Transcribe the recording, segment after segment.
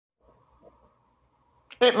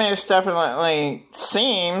it most definitely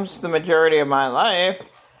seems the majority of my life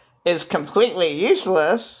is completely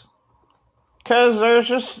useless because there's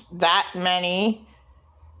just that many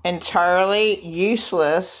entirely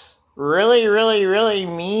useless, really, really, really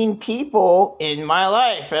mean people in my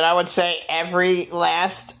life. And I would say every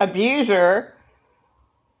last abuser,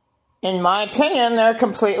 in my opinion, they're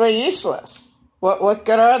completely useless. What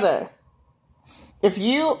good are they? If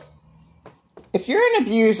you're an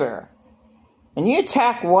abuser and you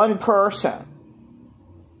attack one person,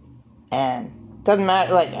 and doesn't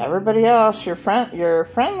matter, like everybody else, you're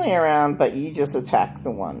friendly around, but you just attack the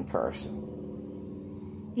one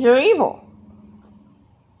person, you're evil.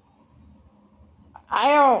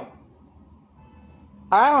 I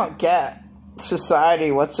don't get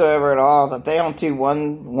society whatsoever at all that they don't do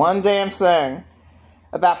one damn thing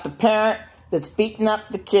about the parent that's beating up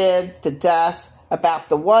the kid to death, about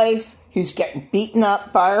the wife who's getting beaten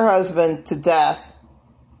up by her husband to death.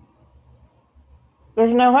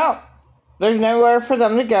 There's no help. There's nowhere for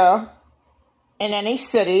them to go in any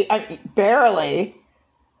city. Barely.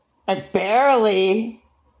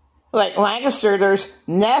 Like Lancaster, there's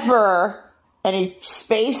never any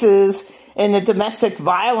spaces in the domestic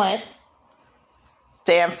violent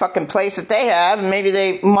damn fucking place that they have. Maybe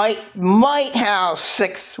they might house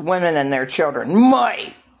 6 women and their children.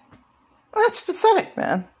 Might. That's pathetic,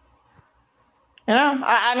 man. You know?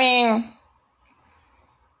 I mean,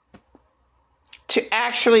 to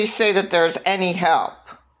actually say that there's any help.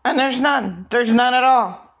 And there's none. There's none at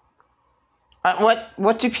all.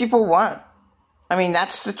 What do people want? I mean,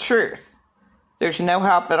 that's the truth. There's no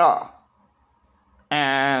help at all.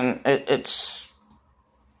 And it's...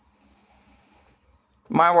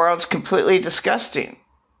 my world's completely disgusting.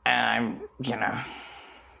 And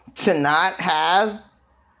to not have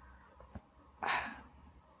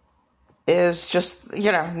is just,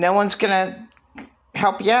 no one's gonna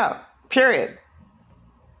help you out. Period.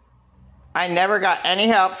 I never got any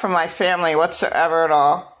help from my family whatsoever at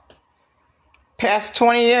all. Past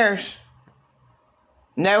 20 years.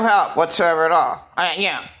 No help whatsoever at all.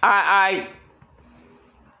 I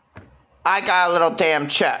got a little damn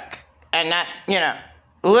check. And that,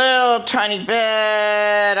 little tiny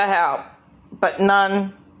bit of help. But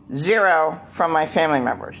none, zero from my family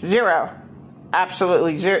members. Zero.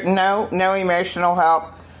 Absolutely zero. No emotional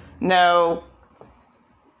help. No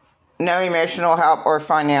emotional help or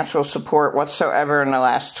financial support whatsoever in the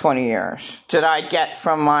last 20 years did I get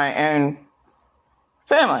from my own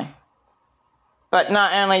family. But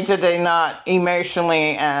not only did they not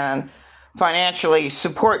emotionally and financially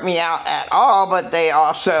support me out at all, but they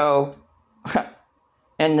also,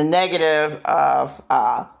 in the negative of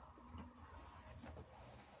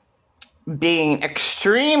being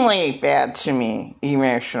extremely bad to me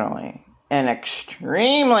emotionally and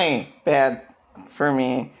extremely bad for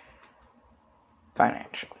me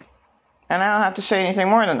financially. And I don't have to say anything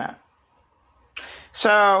more than that.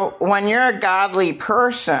 So when you're a godly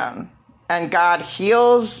person and God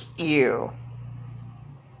heals you,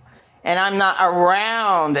 and I'm not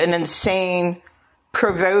around an insane,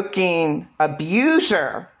 provoking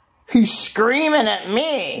abuser who's screaming at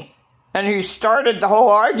me and who started the whole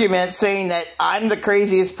argument saying that I'm the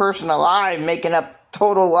craziest person alive, making up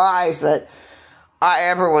total lies that I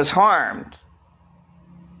ever was harmed,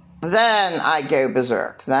 then I go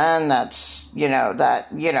berserk. Then that's, but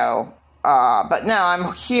no,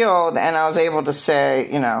 I'm healed and I was able to say,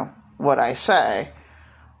 what I say.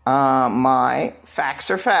 My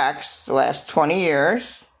facts are facts the last 20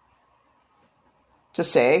 years to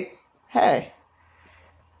say, hey,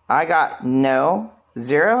 I got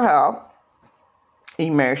zero help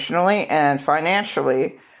emotionally and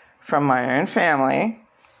financially from my own family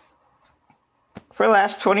for the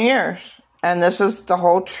last 20 years. And this is the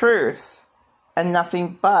whole truth and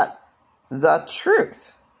nothing but the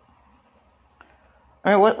truth.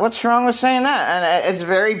 I mean, what's wrong with saying that? And it's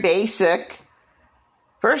very basic.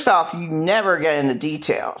 First off, you never get into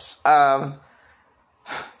details of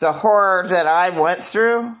the horror that I went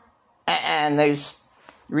through and those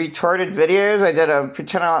retarded videos. I did a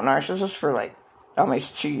Pretend I'm Not Narcissist for like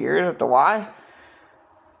almost 2 years at the Y.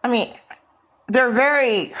 I mean, they're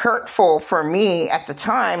very hurtful for me at the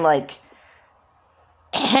time, like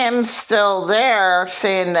him still there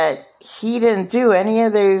saying that he didn't do any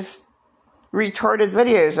of those retarded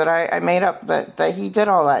videos that I made up, that he did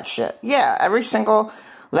all that shit. Yeah, every single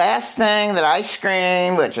last thing that I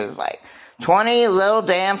screamed, which is like 20 little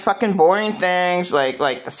damn fucking boring things, like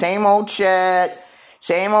the same old shit,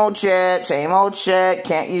 can't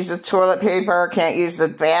use the toilet paper, can't use the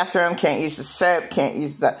bathroom, can't use the soap, can't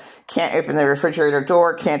use the can't open the refrigerator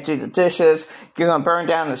door, can't do the dishes, you're going to burn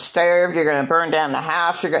down the stove, you're going to burn down the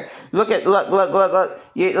house, you're going to, look,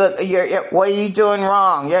 what are you doing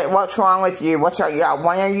wrong? What's wrong with you? When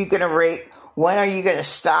are you going to when are you going to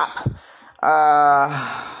stop,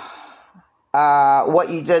 what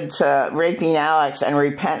you did to raping Alex and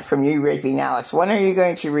repent from you raping Alex? When are you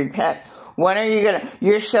going to repent? When are you gonna,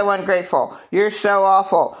 you're so ungrateful, you're so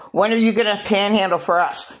awful, when are you gonna panhandle for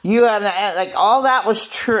us? You have, like, all that was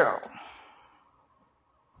true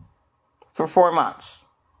for 4 months.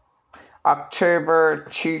 October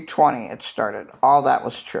 2020 it started. All that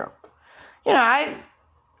was true. You know, I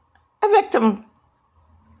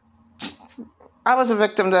was a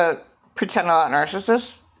victim to pretend a lot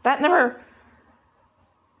narcissist.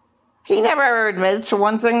 He never ever admitted to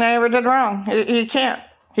one thing they ever did wrong. He can't.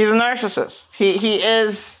 He's a narcissist. He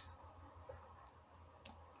is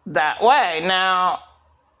that way. Now,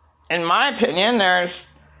 in my opinion, there's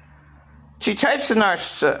 2 types of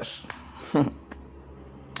narcissists.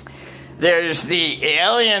 There's the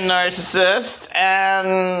alien narcissist,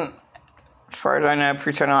 and as far as I know,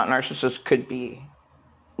 pretend not narcissist could be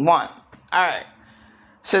one. Alright.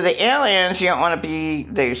 So the aliens, you don't want to be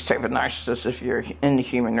those type of narcissists if you're in the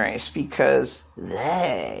human race, because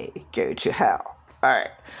they go to hell.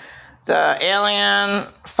 Alright. The alien,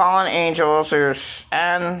 fallen angels,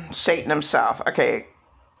 and Satan himself. Okay,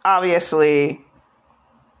 obviously,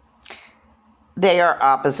 they are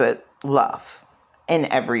opposite love in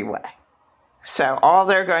every way. So all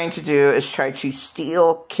they're going to do is try to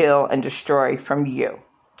steal, kill, and destroy from you.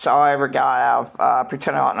 That's all I ever got out of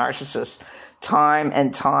Pretend a Lot Narcissists. Time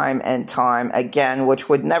and time and time again, which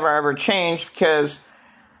would never ever change, because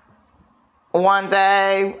one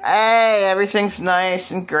day, hey, everything's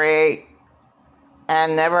nice and great,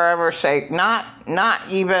 and never ever say, not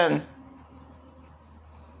even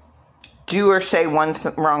do or say one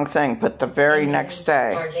wrong thing, but the very next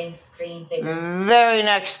day,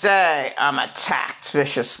 I'm attacked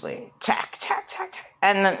viciously. Tack.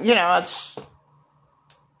 And then, you know, it's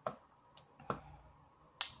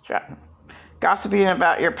gossiping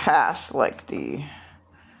about your past, like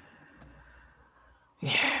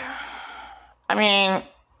I mean,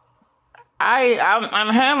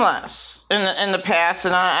 I'm homeless in the past,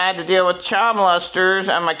 and I had to deal with child molesters,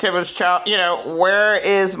 and my kid was you know, where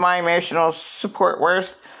is my emotional support?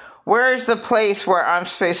 Where's the place where I'm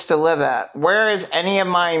supposed to live at? Where is any of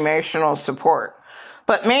my emotional support?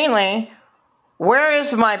 But mainly, where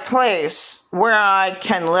is my place where I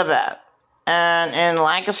can live at? And in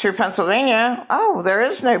Lancaster, Pennsylvania, there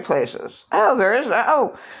is no places.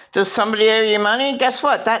 Does somebody owe you money? Guess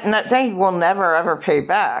what? That they will never ever pay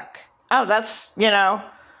back. That's, you know,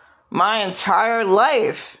 my entire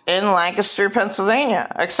life in Lancaster,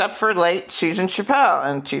 Pennsylvania, except for late Susan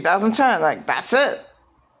Chappelle in 2010. Like, that's it.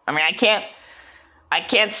 I mean, I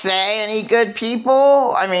can't say any good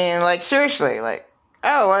people. I mean, like, seriously, like,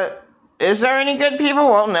 what, is there any good people?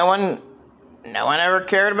 Well, no one ever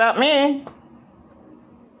cared about me.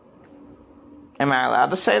 Am I allowed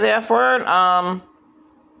to say the F word? I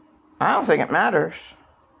don't think it matters.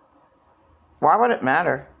 Why would it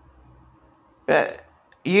matter? Like,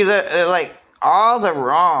 all the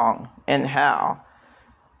wrong in hell,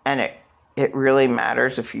 and it really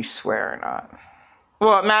matters if you swear or not.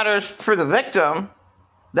 Well, it matters for the victim.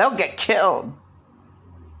 They'll get killed.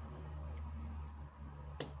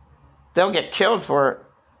 They'll get killed for it.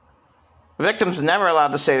 The victim's never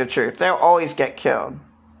allowed to say the truth. They'll always get killed.